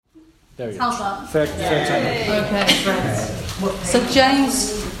There you How's go. that? Fair time. Okay. So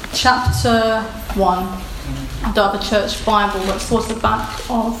James chapter 1. I don't have a church Bible, but it's towards the back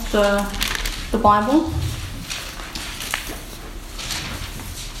of the Bible.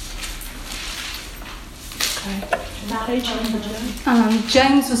 Okay.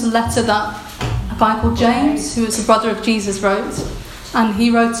 James was a letter that a guy called James, who was a brother of Jesus, wrote. And he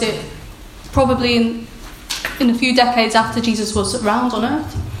wrote it probably in a few decades after Jesus was around on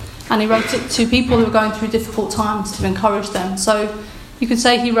earth. And he wrote it to people who were going through difficult times to encourage them. So you could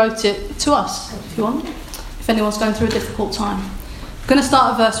say he wrote it to us, if you want, if anyone's going through a difficult time. I'm going to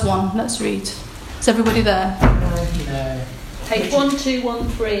start at verse 1. Let's read. Is everybody there? No. Page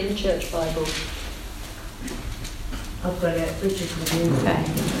 1213 in the Church Bible. I've got it. Richard will do. Okay.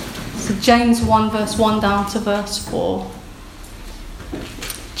 So James 1, verse 1 down to verse 4.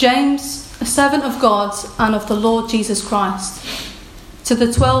 James, a servant of God and of the Lord Jesus Christ, to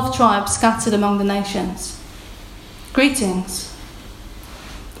the 12 tribes scattered among the nations. Greetings.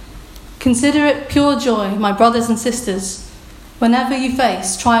 Consider it pure joy, my brothers and sisters, whenever you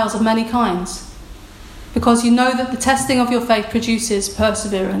face trials of many kinds, because you know that the testing of your faith produces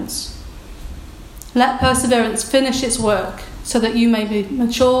perseverance. Let perseverance finish its work, so that you may be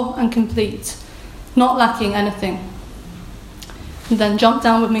mature and complete, not lacking anything. And then jump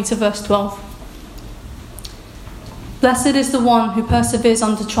down with me to verse 12. Blessed is the one who perseveres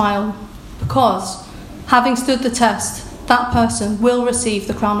under trial, because, having stood the test, that person will receive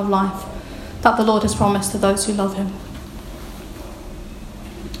the crown of life that the Lord has promised to those who love him.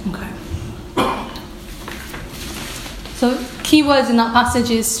 Okay. So, key words in that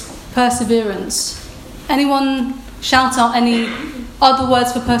passage is perseverance. Anyone shout out any other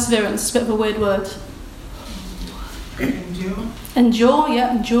words for perseverance? It's a bit of a weird word. Endure,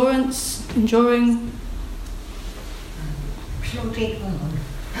 yeah, endurance, enduring.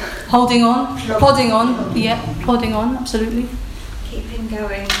 Holding on, plodding on, yeah, plodding on, absolutely. Keeping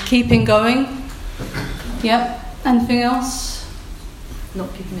going, yeah. Anything else?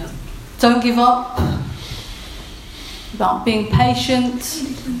 Not giving up. Don't give up. About being patient,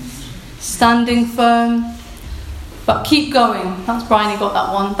 standing firm, but keep going. That's Bryony got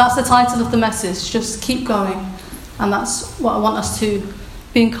that one. That's the title of the message, just keep going. And that's what I want us to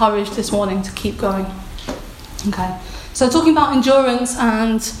be encouraged this morning, to keep going. Okay. So talking about endurance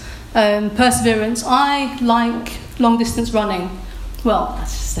and perseverance, I like long distance running. Well,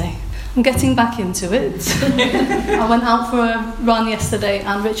 let's just say I'm getting back into it. I went out for a run yesterday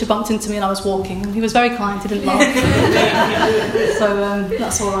and Richard bumped into me and I was walking. And he was very kind, he didn't laugh. So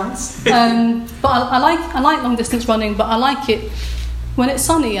that's all right. But I like long distance running, but I like it when it's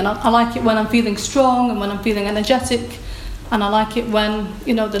sunny, and I like it when I'm feeling strong and when I'm feeling energetic, and I like it when,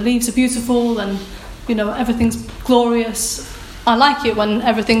 the leaves are beautiful and everything's glorious. I like it when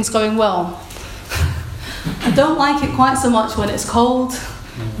everything's going well. I don't like it quite so much when it's cold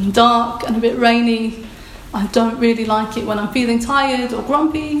and dark and a bit rainy. I don't really like it when I'm feeling tired or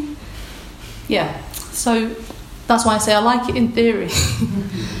grumpy. Yeah, so that's why I say I like it in theory.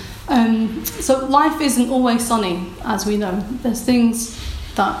 So life isn't always sunny, as we know. There's things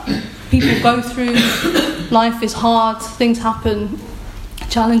that people go through. Life is hard, things happen,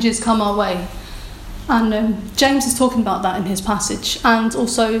 challenges come our way. And James is talking about that in his passage, and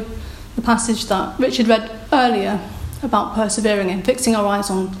also the passage that Richard read earlier about persevering and fixing our eyes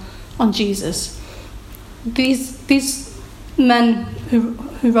on Jesus. These men who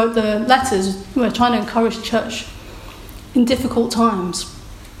wrote the letters were trying to encourage the church in difficult times.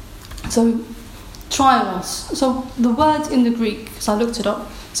 So, trials. So the word in the Greek, because I looked it up,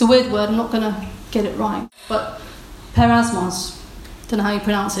 it's a weird word, I'm not going to get it right, but perasmos, don't know how you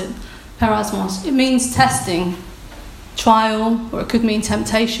pronounce it, perasmos. It means testing, trial, or it could mean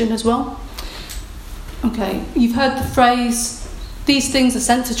temptation as well. Okay, you've heard the phrase, these things are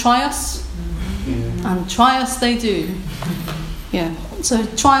sent to try us, and try us they do. Yeah, so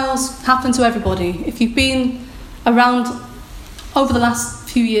trials happen to everybody. If you've been around over the last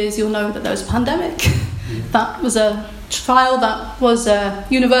few years, you'll know that there was a pandemic. That was a trial, that was a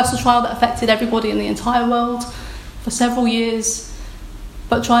universal trial that affected everybody in the entire world for several years.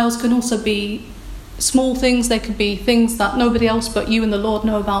 But trials can also be small things. They could be things that nobody else but you and the Lord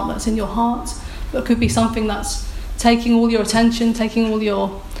know about, that's in your heart. But it could be something that's taking all your attention, taking all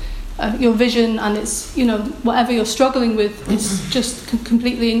your vision, and it's, whatever you're struggling with is just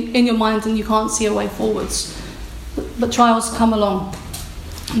completely in your mind and you can't see a way forwards. But trials come along.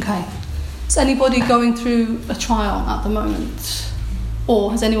 Okay. Is anybody going through a trial at the moment?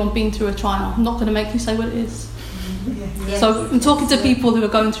 Or has anyone been through a trial? I'm not going to make you say what it is. Yes. So I'm talking to people who are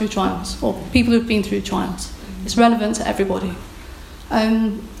going through trials, or people who've been through trials. It's relevant to everybody.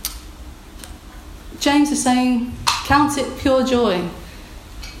 James is saying, count it pure joy,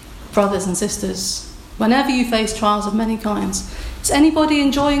 brothers and sisters, whenever you face trials of many kinds. Is anybody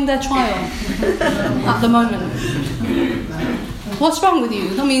enjoying their trial at the moment? What's wrong with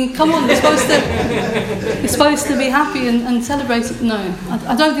you? I mean, come on, you're supposed to be happy and celebrate it. No,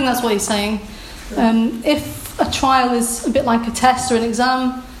 I don't think that's what he's saying. If a trial is a bit like a test or an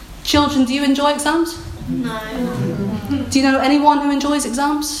exam, children, do you enjoy exams? No. Do you know anyone who enjoys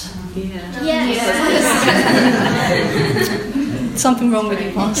exams? Yeah. Yes. Something wrong with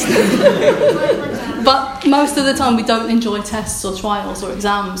you, Pastor. But most of the time we don't enjoy tests or trials or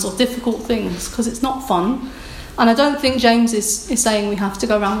exams or difficult things because it's not fun. And I don't think James is saying we have to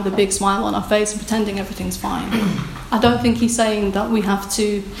go around with a big smile on our face and pretending everything's fine. I don't think he's saying that we have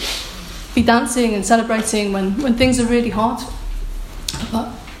to be dancing and celebrating when things are really hard.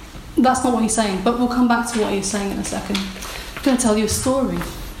 But that's not what he's saying. But we'll come back to what he's saying in a second. I'm going to tell you a story.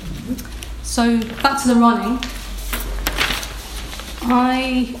 So back to the running.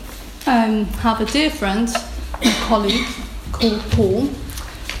 I have a dear friend, a colleague called Paul,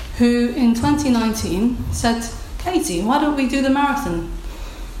 who in 2019 said, Katie, why don't we do the marathon?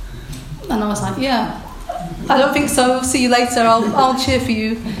 And I was like, yeah, I don't think so, see you later, I'll cheer for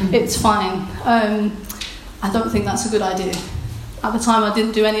you, it's fine. I don't think that's a good idea. At the time I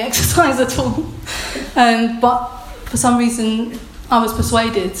didn't do any exercise at all, but for some reason I was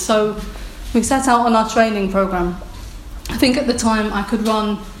persuaded, so we set out on our training program. I think at the time I could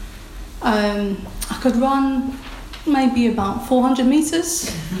run maybe about 400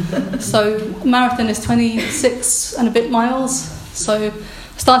 metres. So marathon is 26 and a bit miles. So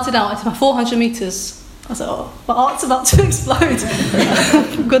I started out at my 400 metres. I was like, oh, my heart's about to explode.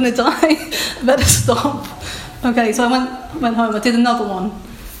 I'm going to die. I better stop. Okay, so I went home. I did another one.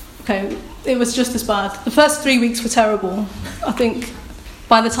 Okay, it was just as bad. The first 3 weeks were terrible. I think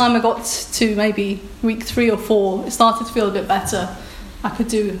by the time I got to maybe week 3 or 4, it started to feel a bit better. I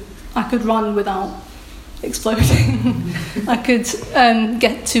could run without exploding. I could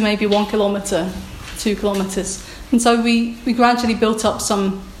get to maybe 1 kilometre, 2 kilometres. And so we gradually built up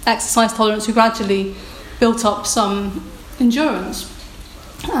some exercise tolerance, we gradually built up some endurance.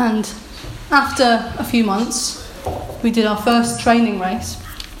 And after a few months, we did our first training race.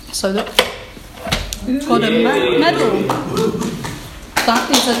 So that got a medal.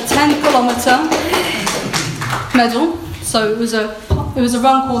 That is a 10-kilometre medal. So it was a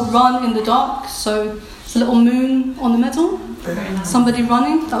run called Run in the Dark. So it's a little moon on the medal. Somebody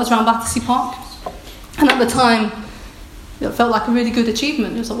running. That was around Battersea Park. And at the time, it felt like a really good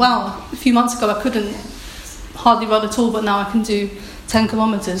achievement. It was like, wow, a few months ago I couldn't hardly run at all, but now I can do 10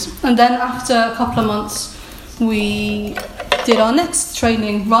 kilometres. And then after a couple of months, we did our next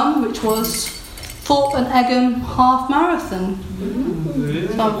training run, which was Thorpe and Egham half marathon.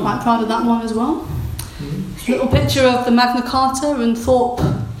 So I'm quite proud of that one as well. A little picture of the Magna Carta and Thorpe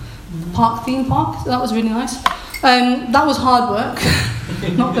Park theme park. So that was really nice. That was hard work,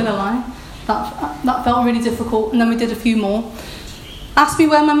 not going to lie. That felt really difficult. And then we did a few more. Ask me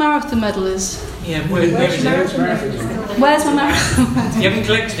where my marathon medal is. Yeah, where is it? Where's my marathon medal? You haven't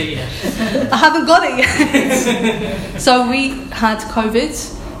collected it yet. I haven't got it yet. So we had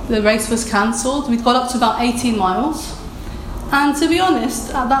COVID. The race was cancelled. We got up to about 18 miles. And to be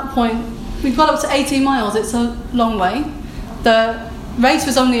honest, at that point, we got up to 18 miles. It's a long way. The race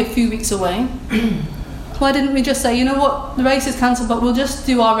was only a few weeks away. Why didn't we just say, you know what, the race is cancelled, but we'll just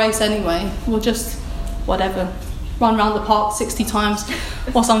do our race anyway. We'll just, whatever, run around the park 60 times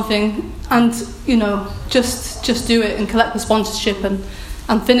or something, and, you know, just do it and collect the sponsorship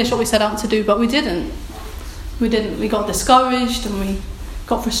and finish what we set out to do. But we didn't. We got discouraged and we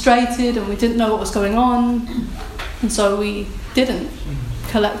got frustrated and we didn't know what was going on. And so we didn't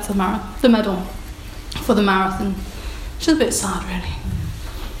collect the medal for the marathon. Which is a bit sad, really.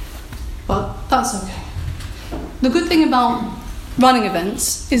 But that's okay. The good thing about running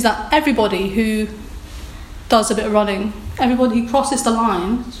events is that everybody who does a bit of running, everybody who crosses the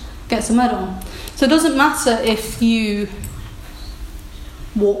line gets a medal. So it doesn't matter if you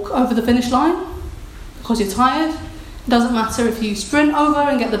walk over the finish line because you're tired. It doesn't matter if you sprint over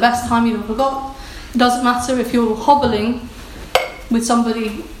and get the best time you've ever got. It doesn't matter if you're hobbling with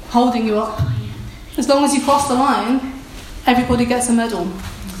somebody holding you up. As long as you cross the line, everybody gets a medal.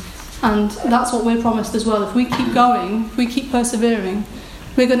 And that's what we're promised as well. If we keep going, if we keep persevering,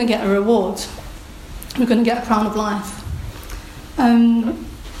 we're going to get a reward. We're going to get a crown of life.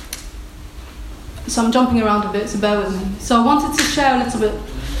 So I'm jumping around a bit, so bear with me. So I wanted to share a little bit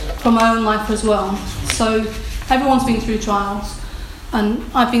from my own life as well. So everyone's been through trials, and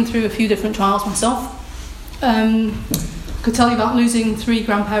I've been through a few different trials myself. I could tell you about losing 3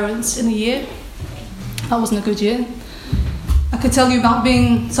 grandparents in a year. That wasn't a good year. I could tell you about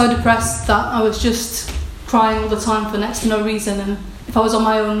being so depressed that I was just crying all the time for next to no reason, and if I was on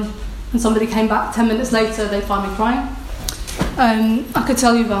my own and somebody came back 10 minutes later, they'd find me crying. I could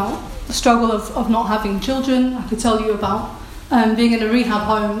tell you about the struggle of not having children. I could tell you about being in a rehab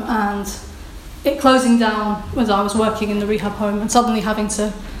home and it closing down as I was working in the rehab home and suddenly having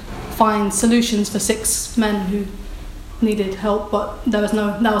to find solutions for 6 men who needed help, but there was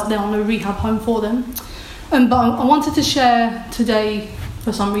no rehab home for them. But I wanted to share today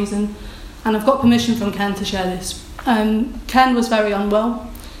for some reason, and I've got permission from Ken to share this. Ken was very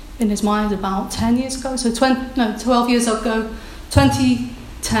unwell in his mind about 10 years ago, 12 years ago,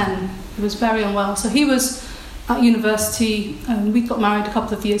 2010, he was very unwell. So he was at university, we got married a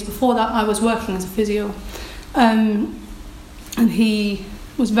couple of years before that. I was working as a physio, and he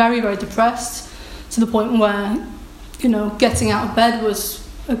was very, very depressed to the point where, getting out of bed was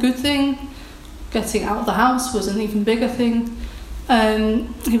a good thing, getting out of the house was an even bigger thing.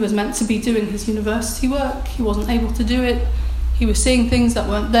 He was meant to be doing his university work, he wasn't able to do it. He was seeing things that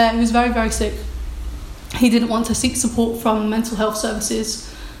weren't there. He was very, very sick. He didn't want to seek support from mental health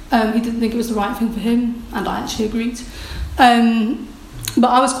services. He didn't think it was the right thing for him, and I actually agreed. But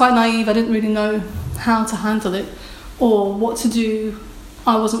I was quite naive. I didn't really know how to handle it or what to do.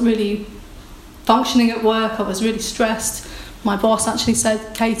 I wasn't really functioning at work. I was really stressed. My boss actually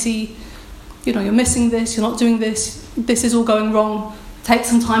said, "Katie, you're missing this, you're not doing this is all going wrong. Take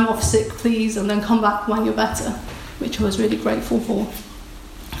some time off sick, please, and then come back when you're better," which I was really grateful for.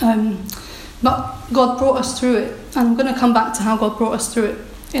 But God brought us through it, and I'm going to come back to how God brought us through it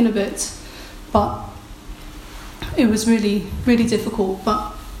in a bit. But it was really, really difficult,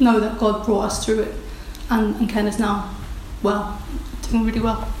 but know that God brought us through it, and Ken is now doing really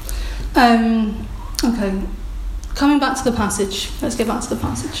well. Okay, coming back to the passage, let's get back to the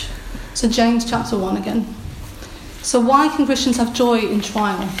passage. So James chapter 1 again. So why can Christians have joy in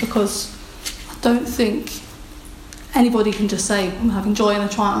trial? Because I don't think anybody can just say, "I'm having joy in a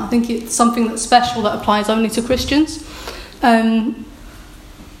trial." I think it's something that's special that applies only to Christians. I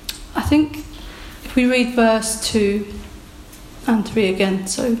think if we read verse 2 and 3 again.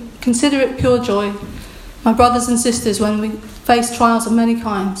 So, "Consider it pure joy, my brothers and sisters, when we face trials of many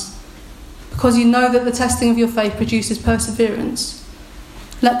kinds, because you know that the testing of your faith produces perseverance.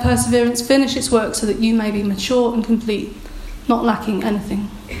 Let perseverance finish its work so that you may be mature and complete, not lacking anything."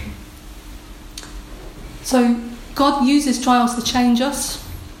 So God uses trials to change us,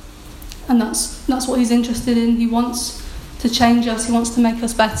 and that's what he's interested in. He wants to change us. He wants to make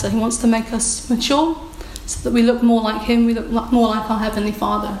us better. He wants to make us mature so that we look more like him, we look more like our Heavenly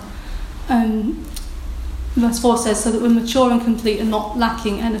Father. Verse 4 says, "So that we're mature and complete and not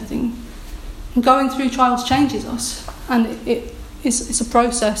lacking anything." And going through trials changes us, and it's a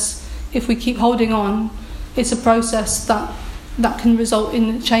process. If we keep holding on, it's a process that can result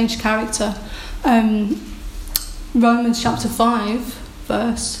in changed character. Romans chapter 5,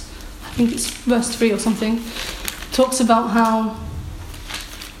 I think it's verse 3 or something, talks about how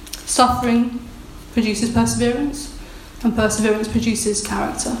suffering produces perseverance, and perseverance produces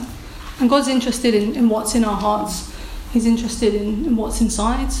character. And God's interested in what's in our hearts. He's interested in what's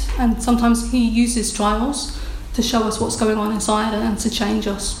inside, and sometimes he uses trials to show us what's going on inside and to change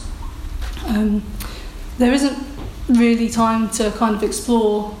us. There isn't really time to kind of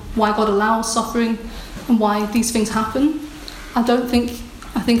explore why God allows suffering and why these things happen. I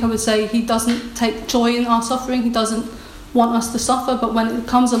think I would say he doesn't take joy in our suffering. He doesn't want us to suffer, but when it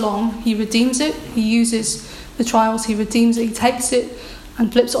comes along, he redeems it. He uses the trials, he redeems it, he takes it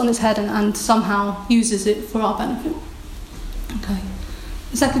and flips it on its head and somehow uses it for our benefit. Okay.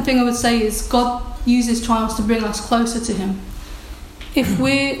 The second thing I would say is God uses trials to bring us closer to him. If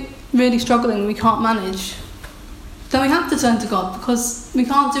we're really struggling, we can't manage, then we have to turn to God, because we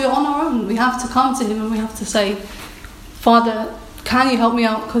can't do it on our own. We have to come to him and we have to say, "Father, can you help me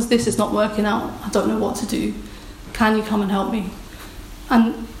out, because this is not working out. I don't know what to do. Can you come and help me?"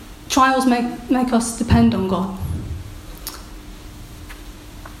 And trials make us depend on God.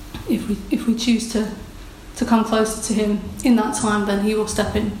 If we choose to come closer to him in that time, then he will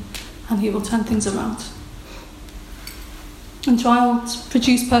step in and he will turn things around. And trials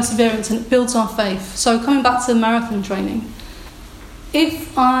produce perseverance and it builds our faith. So coming back to the marathon training,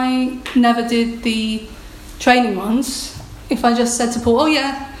 if I never did the training ones, if I just said to Paul, "Oh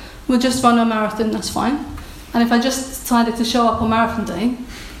yeah, we'll just run a marathon, that's fine," and if I just decided to show up on marathon day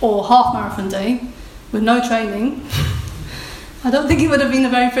or half marathon day with no training, I don't think it would have been a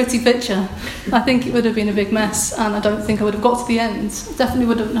very pretty picture. I think it would have been a big mess, and I don't think I would have got to the end. Definitely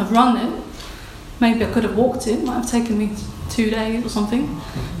wouldn't have run it. Maybe I could have walked it. It might have taken me 2 days or something.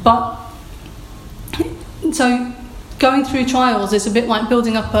 But So going through trials is a bit like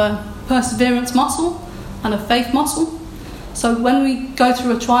building up a perseverance muscle and a faith muscle. So when we go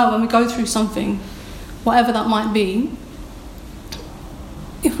through a trial, when we go through something, whatever that might be,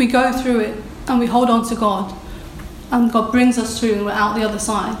 if we go through it and we hold on to God, and God brings us through and we're out the other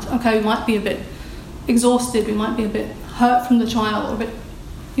side, okay, we might be a bit exhausted, we might be a bit hurt from the trial, or a bit,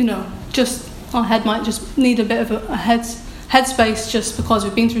 just our head might just need a bit of a headspace just because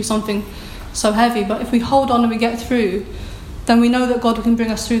we've been through something so heavy. But if we hold on and we get through, then we know that God can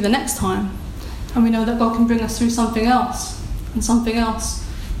bring us through the next time, and we know that God can bring us through something else and something else.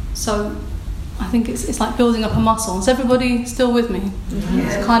 So I think it's like building up a muscle. Is everybody still with me?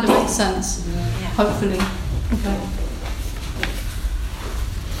 Yeah. It kind of makes sense, hopefully. Okay.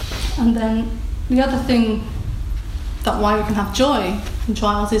 And then the other thing that why we can have joy in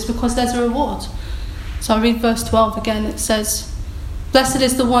trials is because there's a reward. So I read verse 12 again. It says, "Blessed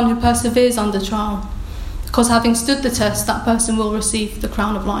is the one who perseveres under trial, because having stood the test, that person will receive the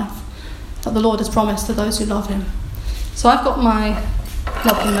crown of life that the Lord has promised to those who love him." So I've got my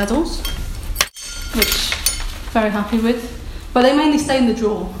lovely medals, which I'm very happy with, but they mainly stay in the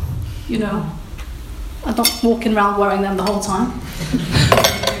drawer. I'm not walking around wearing them the whole time,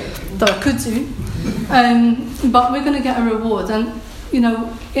 though I could do. But we're going to get a reward. And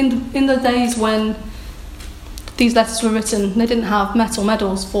in the days when these letters were written, they didn't have metal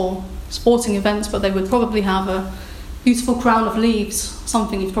medals for sporting events, but they would probably have a beautiful crown of leaves,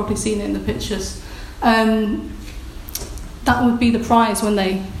 something you've probably seen in the pictures. That would be the prize when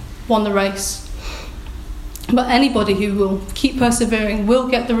they won the race. But anybody who will keep persevering will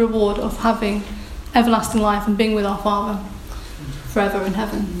get the reward of having everlasting life and being with our Father forever in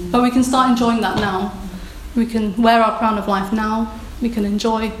heaven. But we can start enjoying that now. We can wear our crown of life now. We can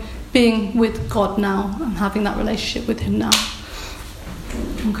enjoy being with God now and having that relationship with him now.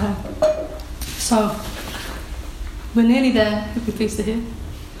 Okay. So we're nearly there, if you're pleased to hear.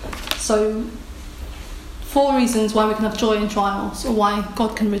 So 4 reasons why we can have joy in trials, or why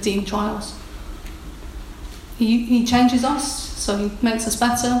God can redeem trials. He changes us, so he makes us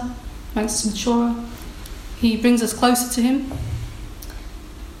better, makes us maturer. He brings us closer to him.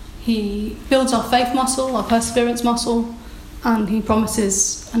 He builds our faith muscle, our perseverance muscle, and he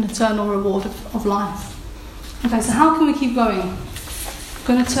promises an eternal reward of life. Okay, so how can we keep going? I'm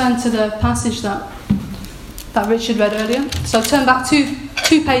going to turn to the passage that Richard read earlier. So turn back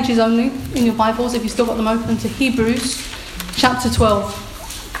two pages only in your Bibles, if you've still got them open, to Hebrews chapter 12,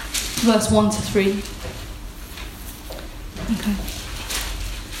 verse 1 to 3. Okay.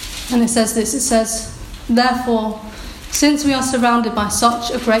 And it says this, it says, "Therefore, since we are surrounded by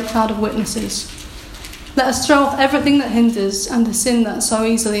such a great cloud of witnesses, let us throw off everything that hinders and the sin that so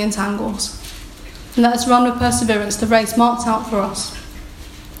easily entangles. And let us run with perseverance the race marked out for us,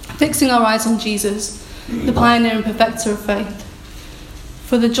 fixing our eyes on Jesus, the pioneer and perfecter of faith.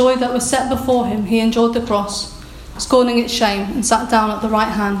 For the joy that was set before him, he endured the cross, scorning its shame, and sat down at the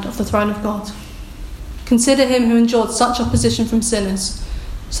right hand of the throne of God. Consider him who endured such opposition from sinners,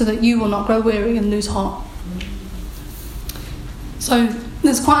 so that you will not grow weary and lose heart." So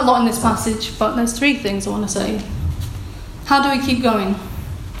there's quite a lot in this passage, but there's 3 things I want to say. How do we keep going?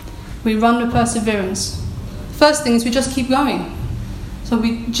 We run with perseverance. First thing is we just keep going. So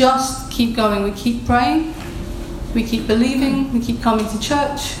we just keep going. We keep praying, we keep believing, we keep coming to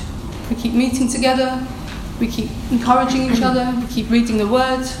church, we keep meeting together, we keep encouraging each other, we keep reading the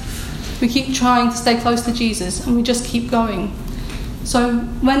Word, we keep trying to stay close to Jesus, and we just keep going. So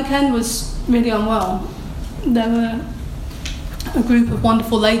when Ken was really unwell, there were a group of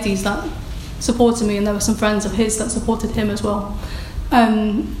wonderful ladies that supported me, and there were some friends of his that supported him as well.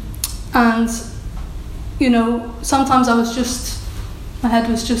 And sometimes my head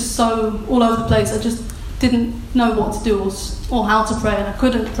was just so all over the place. I just didn't know what to do or how to pray, and I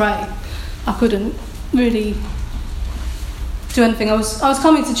couldn't pray. I couldn't really do anything. I was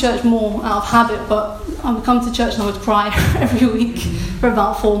coming to church more out of habit, but I would come to church and I would cry every week for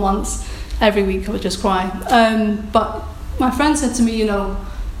about 4 months. Every week I would just cry. But my friend said to me,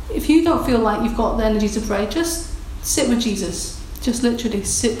 if you don't feel like you've got the energy to pray, just sit with Jesus. Just literally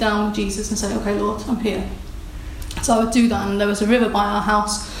sit down with Jesus and say, "Okay, Lord, I'm here." So I would do that, and there was a river by our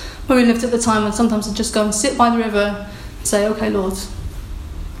house where we lived at the time, and sometimes I'd just go and sit by the river and say, "Okay, Lord,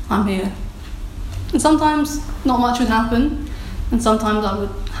 I'm here." And sometimes not much would happen, and sometimes I would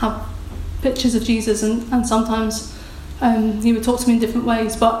have pictures of Jesus, and sometimes he would talk to me in different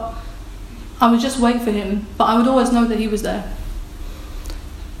ways, but I would just wait for him, but I would always know that he was there.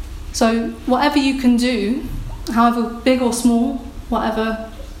 So whatever you can do, however big or small, whatever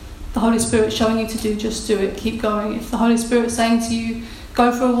the Holy Spirit's showing you to do, just do it. Keep going. If the Holy Spirit's saying to you,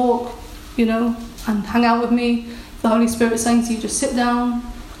 go for a walk, and hang out with me. The Holy Spirit is saying to you, just sit down,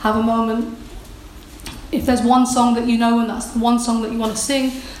 have a moment. If there's one song that you know and that's the one song that you want to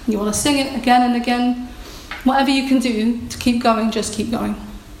sing, and you want to sing it again and again, whatever you can do to keep going, just keep going.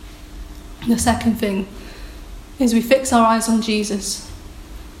 The second thing is we fix our eyes on Jesus,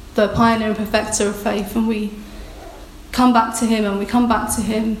 the pioneer and perfecter of faith, and we come back to him, and we come back to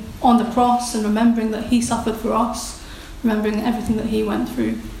him on the cross and remembering that he suffered for us, remembering everything that he went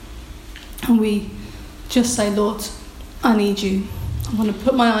through. And we just say, Lord, I need you. I'm going to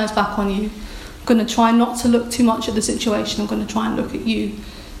put my eyes back on you. I'm going to try not to look too much at the situation. I'm going to try and look at you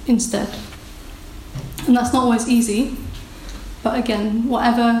instead. And that's not always easy. But again,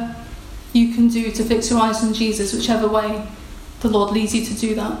 whatever you can do to fix your eyes on Jesus, whichever way the Lord leads you to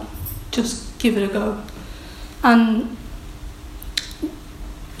do that, just give it a go. And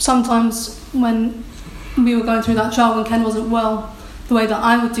sometimes when we were going through that trial, when Ken wasn't well, the way that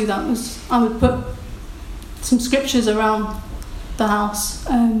I would do that was I would put some scriptures around the house,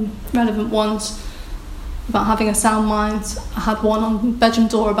 relevant ones about having a sound mind. I had one on the bedroom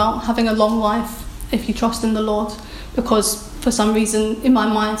door about having a long life if you trust in the Lord, because for some reason in my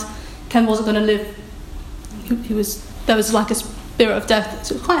mind Ken wasn't going to live. There was like a spirit of death.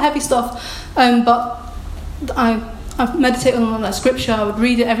 So it was quite heavy stuff, but I meditated on that scripture. I would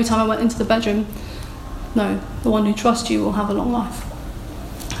read it every time I went into the bedroom. No, the one who trusts you will have a long life.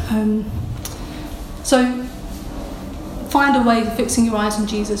 So find a way of fixing your eyes on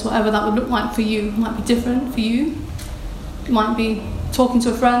Jesus, whatever that would look like for you. It might be different for you. It might be talking to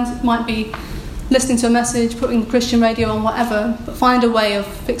a friend. It might be listening to a message, putting Christian radio on, whatever. But find a way of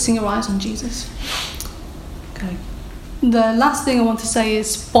fixing your eyes on Jesus. Okay. The last thing I want to say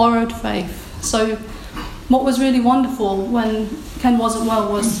is borrowed faith. So what was really wonderful when Ken wasn't well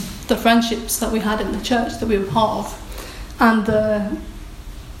was the friendships that we had in the church that we were part of, and the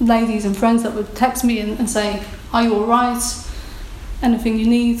ladies and friends that would text me and say, are you all right? Anything you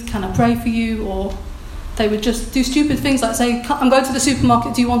need? Can I pray for you? Or they would just do stupid things like say, I'm going to the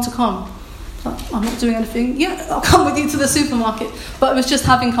supermarket, do you want to come? Like, I'm not doing anything. Yeah, I'll come with you to the supermarket. But it was just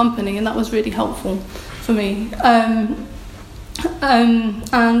having company, and that was really helpful for me. And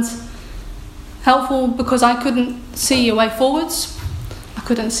helpful because I couldn't see a way forwards. I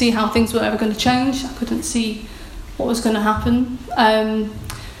couldn't see how things were ever going to change. I couldn't see what was going to happen.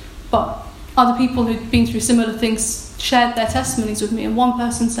 But other people who'd been through similar things shared their testimonies with me, and one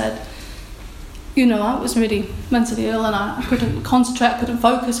person said, I was really mentally ill and I couldn't concentrate, I couldn't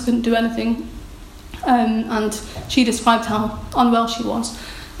focus, I couldn't do anything. And she described how unwell she was.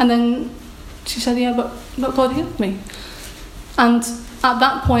 And then she said, but God healed me. And at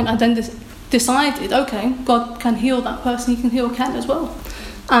that point I then decided, okay, God can heal that person, he can heal Ken as well.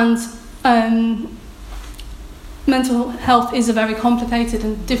 And mental health is a very complicated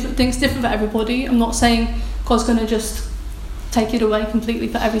and different for everybody. I'm not saying God's going to just take it away completely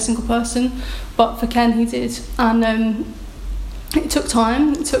for every single person, but for Ken he did. And it took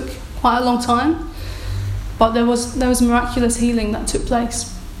time, it took quite a long time, but there was miraculous healing that took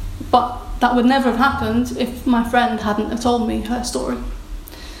place. But that would never have happened if my friend hadn't have told me her story.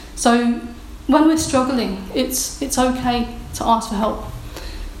 So when we're struggling, it's okay to ask for help.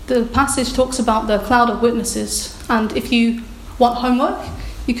 The passage talks about the cloud of witnesses, and if you want homework,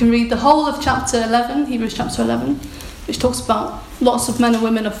 you can read the whole of chapter 11, Hebrews chapter 11, which talks about lots of men and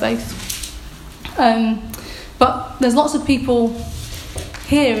women of faith. But there's lots of people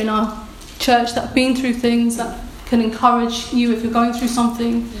here in our church that have been through things that can encourage you if you're going through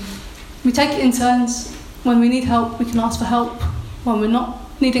something. We take it in turns. When we need help, we can ask for help. When we're not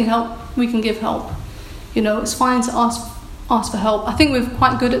needing help, we can give help. It's fine to ask for help. I think we're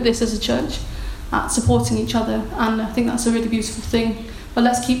quite good at this as a church, at supporting each other, and I think that's a really beautiful thing. But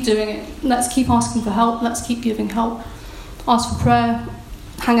let's keep doing it. Let's keep asking for help. Let's keep giving help. Ask for prayer.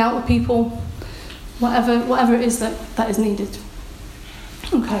 Hang out with people. Whatever it is that is needed.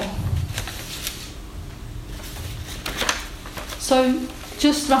 Okay. So,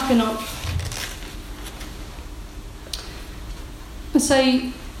 just wrapping up. Let's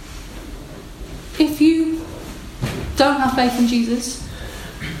say, if you don't have faith in Jesus,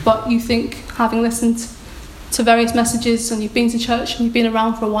 but you think, having listened to various messages and you've been to church and you've been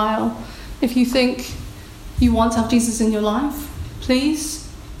around for a while, if you think you want to have Jesus in your life, please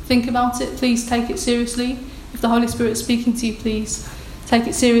think about it. Please take it seriously. If the Holy Spirit is speaking to you, please take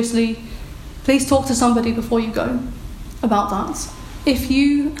it seriously. Please talk to somebody before you go about that. If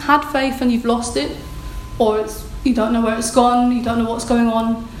you had faith and you've lost it, or you don't know where it's gone, you don't know what's going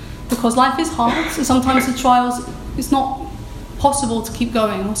on, because life is hard, and sometimes the trials, it's not possible to keep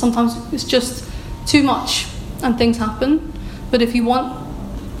going, or sometimes it's just too much and things happen. But if you want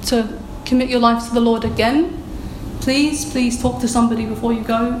to commit your life to the Lord again, please talk to somebody before you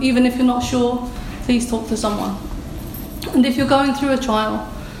go. Even if you're not sure, please talk to someone. And if you're going through a trial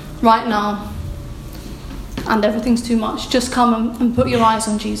right now and everything's too much, just come and put your eyes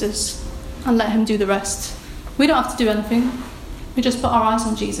on Jesus and let him do the rest. We don't have to do anything. We just put our eyes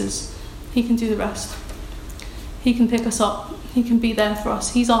on Jesus. He can do the rest. He can pick us up. He can be there for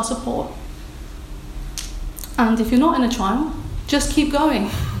us. He's our support. And if you're not in a trial, just keep going.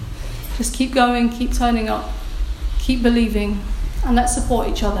 Just keep going, keep turning up, keep believing, and let's support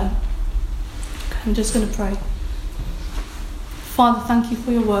each other. I'm just going to pray. Father, thank you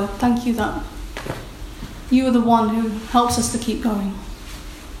for your word. Thank you that you are the one who helps us to keep going,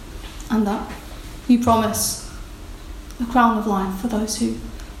 and that you promise the crown of life for those who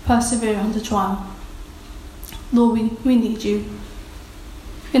persevere under trial. Lord, we need you.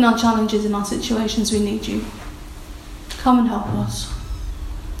 In our challenges, in our situations, we need you. Come and help us.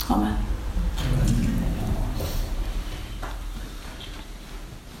 Amen.